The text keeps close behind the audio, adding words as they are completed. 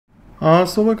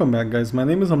So welcome back guys, my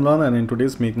name is Amlan and in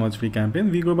today's Make Much Free campaign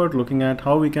we go about looking at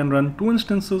how we can run two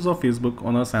instances of Facebook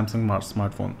on our Samsung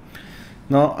smartphone.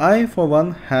 Now I for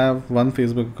one have one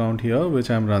Facebook account here which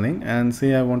I'm running, and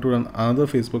say I want to run another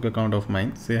Facebook account of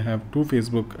mine. Say I have two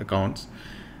Facebook accounts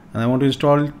and I want to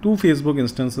install two Facebook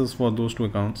instances for those two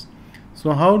accounts.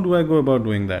 So how do I go about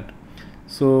doing that?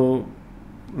 So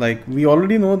like we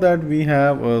already know that we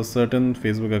have a certain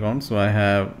Facebook account. So I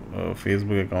have a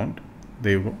Facebook account.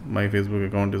 There you go, my Facebook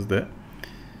account is there.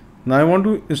 Now I want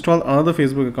to install another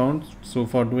Facebook account. So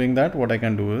for doing that, what I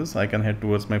can do is I can head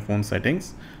towards my phone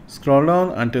settings, scroll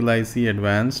down until I see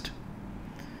advanced.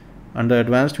 Under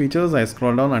advanced features, I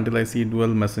scroll down until I see dual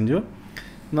messenger.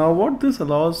 Now what this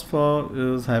allows for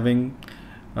is having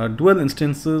dual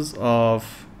instances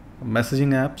of messaging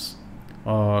apps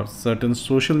or certain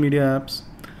social media apps.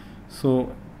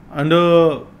 So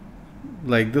under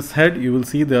like this head, you will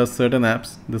see there are certain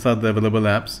apps. These are the available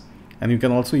apps, and you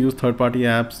can also use third-party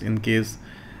apps in case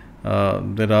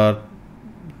there are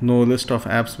no list of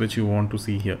apps which you want to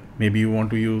see here. Maybe you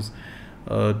want to use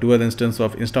a dual instance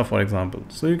of Insta, for example.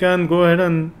 So you can go ahead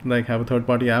and like have a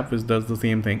third-party app which does the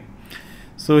same thing.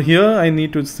 So here I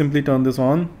need to simply turn this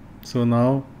on. So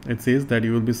now it says that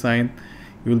you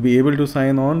will be able to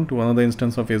sign on to another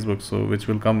instance of Facebook, so which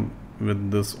will come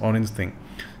with this orange thing.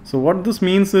 So what this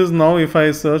means is now if I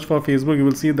search for Facebook, you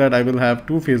will see that I will have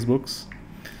two Facebooks.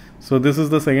 So this is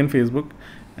the second Facebook,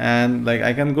 and like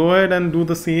I can go ahead and do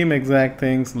the same exact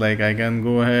things. Like I can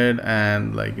go ahead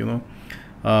and like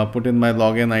put in my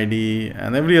login ID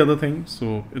and every other thing.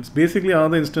 So it's basically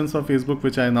another instance of Facebook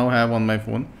which I now have on my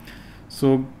phone.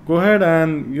 So go ahead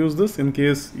and use this in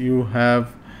case you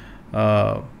have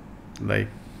like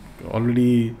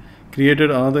already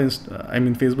created another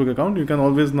Facebook account. You can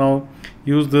always now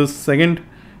use this second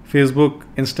Facebook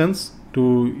instance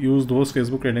to use those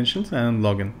Facebook credentials and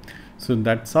log in. So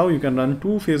that's how you can run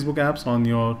two Facebook apps on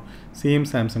your same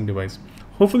Samsung device.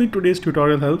 Hopefully today's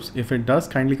tutorial helps. If it does,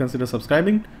 kindly consider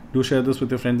subscribing. Do share this with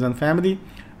your friends and family.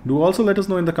 Do also let us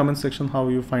know in the comment section how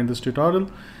you find this tutorial,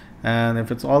 and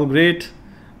if it's all great,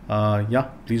 yeah,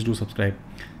 please do subscribe.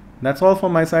 That's all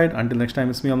from my side. Until next time,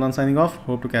 it's me, Amlan, signing off.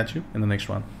 Hope to catch you in the next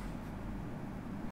one.